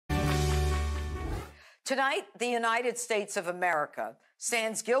Tonight, the United States of America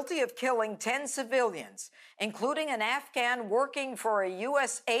stands guilty of killing 10 civilians, including an Afghan working for a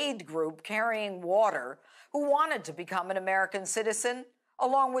U.S. aid group carrying water who wanted to become an American citizen,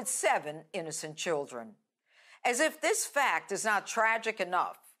 along with 7 innocent children. As if this fact is not tragic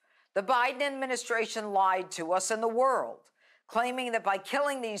enough, the Biden administration lied to us and the world, claiming that by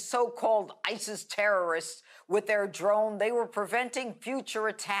killing these so-called ISIS terrorists with their drone, they were preventing future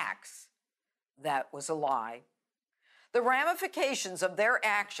attacks. That was a lie. The ramifications of their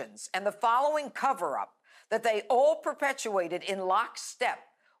actions and the following cover-up that they all perpetuated in lockstep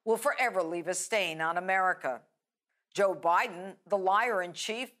will forever leave a stain on America. Joe Biden, the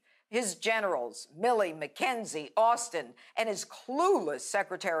liar-in-chief, his generals, Milley, McKenzie, Austin, and his clueless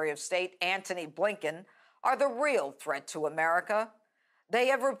Secretary of State, Antony Blinken, are the real threat to America. They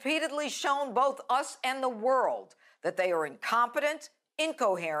have repeatedly shown both us and the world that they are incompetent,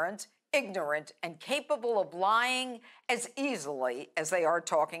 incoherent, ignorant, and capable of lying as easily as they are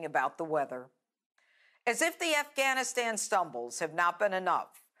talking about the weather. As if the Afghanistan stumbles have not been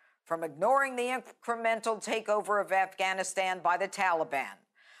enough, from ignoring the incremental takeover of Afghanistan by the Taliban,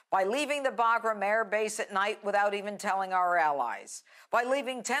 by leaving the Bagram Air Base at night without even telling our allies, by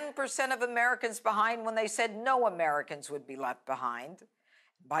leaving 10% of Americans behind when they said no Americans would be left behind,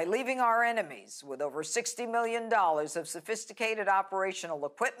 by leaving our enemies with over $60 million of sophisticated operational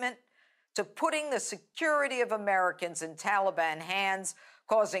equipment, to putting the security of Americans in Taliban hands,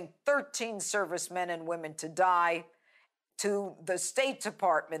 causing 13 servicemen and women to die, to the State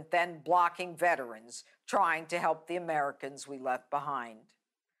Department then blocking veterans trying to help the Americans we left behind.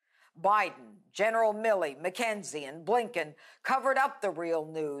 Biden, General Milley, McKenzie, and Blinken covered up the real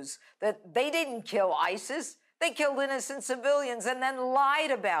news that they didn't kill ISIS, they killed innocent civilians and then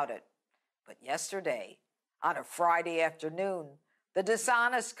lied about it. But yesterday, on a Friday afternoon, the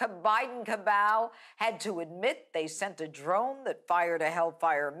dishonest Biden cabal had to admit they sent a drone that fired a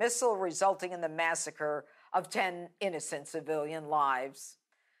Hellfire missile, resulting in the massacre of 10 innocent civilian lives.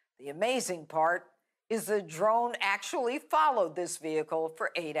 The amazing part is the drone actually followed this vehicle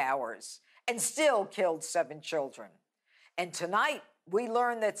for 8 hours and still killed 7 children. And tonight, we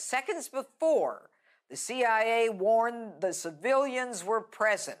learned that seconds before, the CIA warned the civilians were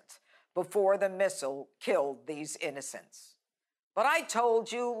present before the missile killed these innocents. But I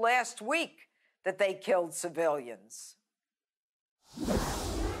told you last week that they killed civilians.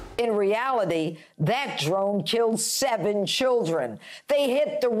 In reality, that drone killed 7 children. They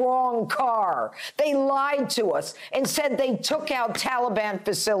hit the wrong car. They lied to us and said they took out Taliban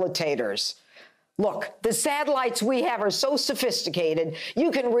facilitators. Look, the satellites we have are so sophisticated,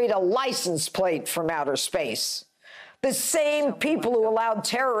 you can read a license plate from outer space. The same people who allowed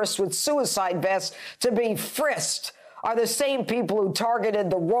terrorists with suicide vests to be frisked are the same people who targeted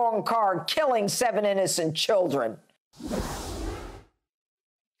the wrong car, killing 7 innocent children.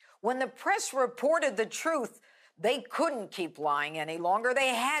 When the press reported the truth, they couldn't keep lying any longer.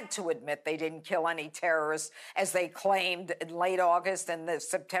 They had to admit they didn't kill any terrorists, as they claimed in late August and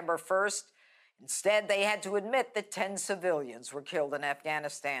September 1st. Instead, they had to admit that 10 civilians were killed in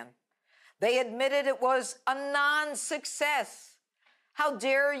Afghanistan. They admitted it was a non-success. How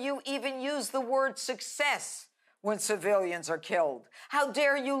dare you even use the word success when civilians are killed? How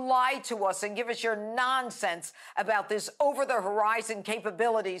dare you lie to us and give us your nonsense about this over-the-horizon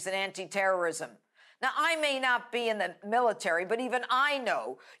capabilities in anti-terrorism? Now, I may not be in the military, but even I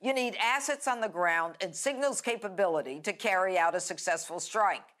know you need assets on the ground and signals capability to carry out a successful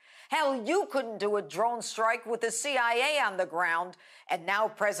strike. Hell, you couldn't do a drone strike with the CIA on the ground, and now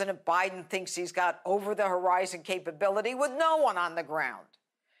President Biden thinks he's got over-the-horizon capability with no one on the ground.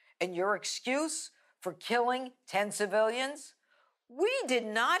 And your excuse for killing 10 civilians? We did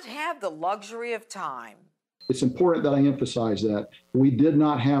not have the luxury of time. It's important that I emphasize that. We did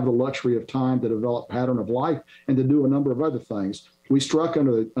not have the luxury of time to develop pattern of life and to do a number of other things. We struck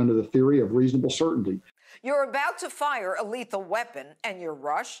under the theory of reasonable certainty. You're about to fire a lethal weapon and you're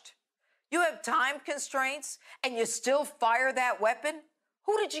rushed. You have time constraints and you still fire that weapon?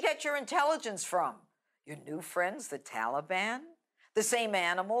 Who did you get your intelligence from? Your new friends, the Taliban? The same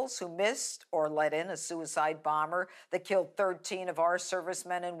animals who missed or let in a suicide bomber that killed 13 of our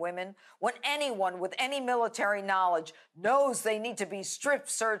servicemen and women, when anyone with any military knowledge knows they need to be strip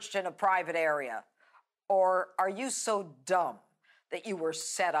searched in a private area? Or are you so dumb that you were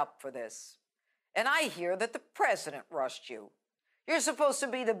set up for this? And I hear that the president rushed you. You're supposed to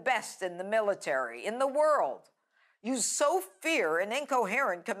be the best in the military, in the world. You so fear an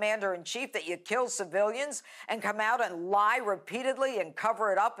incoherent commander-in-chief that you kill civilians and come out and lie repeatedly and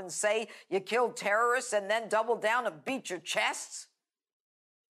cover it up and say you killed terrorists and then double down and beat your chests?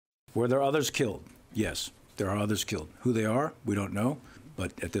 Were there others killed? Yes, there are others killed. Who they are, we don't know.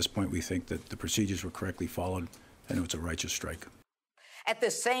 But at this point, we think that the procedures were correctly followed and it was a righteous strike. At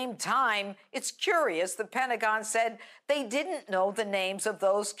the same time, it's curious the Pentagon said they didn't know the names of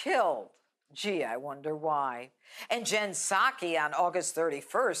those killed. Gee, I wonder why. And Jen Psaki on August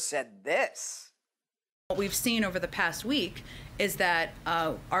 31st said this. What we've seen over the past week is that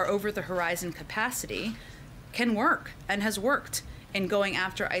our over-the-horizon capacity can work and has worked in going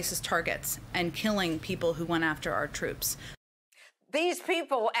after ISIS targets and killing people who went after our troops. These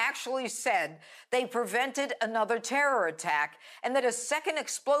people actually said they prevented another terror attack and that a second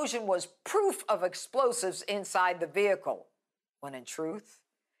explosion was proof of explosives inside the vehicle, when in truth,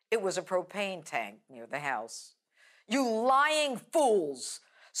 it was a propane tank near the house. You lying fools!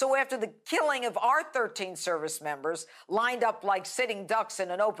 So after the killing of our 13 service members, lined up like sitting ducks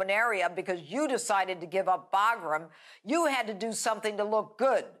in an open area because you decided to give up Bagram, you had to do something to look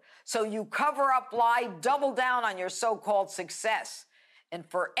good. So you cover up, lie, double down on your so-called success. And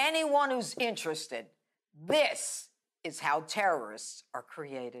for anyone who's interested, this is how terrorists are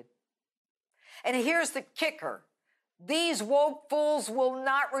created. And here's the kicker. These woke fools will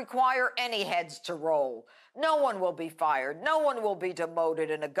not require any heads to roll. No one will be fired. No one will be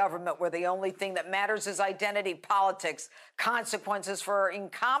demoted in a government where the only thing that matters is identity politics. Consequences for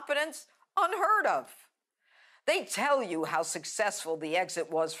incompetence? Unheard of. They tell you how successful the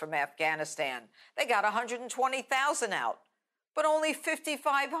exit was from Afghanistan. They got 120,000 out, but only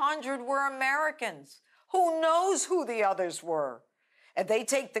 5,500 were Americans. Who knows who the others were? And they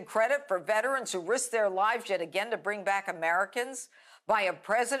take the credit for veterans who risked their lives yet again to bring back Americans by a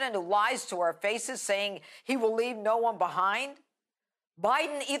president who lies to our faces saying he will leave no one behind?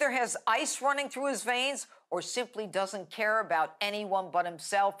 Biden either has ice running through his veins or simply doesn't care about anyone but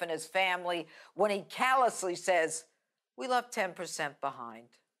himself and his family when he callously says, we left 10% behind.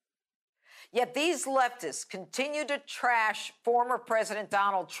 Yet these leftists continue to trash former President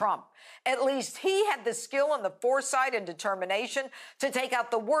Donald Trump. At least he had the skill and the foresight and determination to take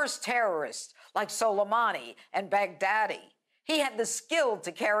out the worst terrorists like Soleimani and Baghdadi. He had the skill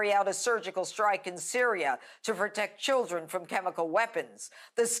to carry out a surgical strike in Syria to protect children from chemical weapons,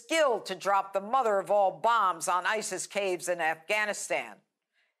 the skill to drop the mother of all bombs on ISIS caves in Afghanistan.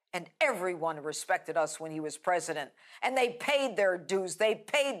 And everyone respected us when he was president, and they paid their dues, they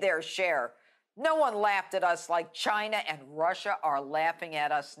paid their share. No one laughed at us like China and Russia are laughing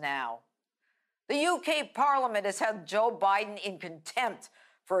at us now. The UK Parliament has held Joe Biden in contempt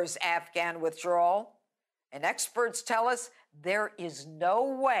for his Afghan withdrawal. And experts tell us there is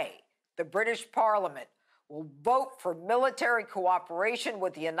no way the British Parliament will vote for military cooperation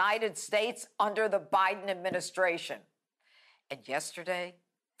with the United States under the Biden administration. And yesterday,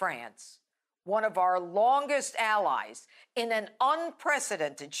 France, one of our longest allies, in an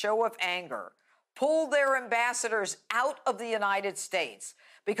unprecedented show of anger, pulled their ambassadors out of the United States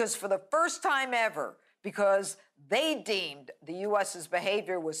because for the first time ever, because they deemed the U.S.'s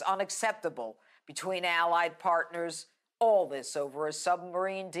behavior was unacceptable between allied partners, all this over a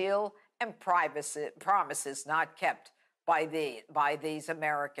submarine deal and promises not kept by these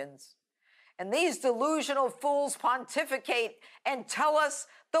Americans. And these delusional fools pontificate and tell us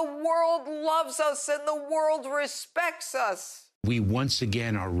the world loves us and the world respects us. We once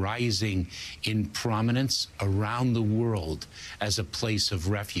again are rising in prominence around the world as a place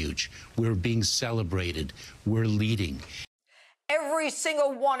of refuge. We're being celebrated. We're leading. Every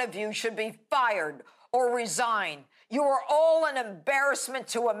single one of you should be fired or resign. You are all an embarrassment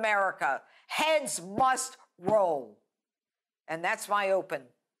to America. Heads must roll. And that's my open.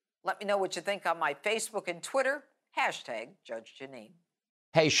 Let me know what you think on my Facebook and Twitter. #Judge Jeanine.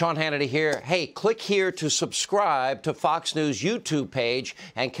 Hey, Sean Hannity here. Hey, click here to subscribe to Fox News YouTube page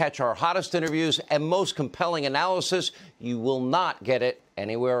and catch our hottest interviews and most compelling analysis. You will not get it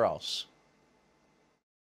anywhere else.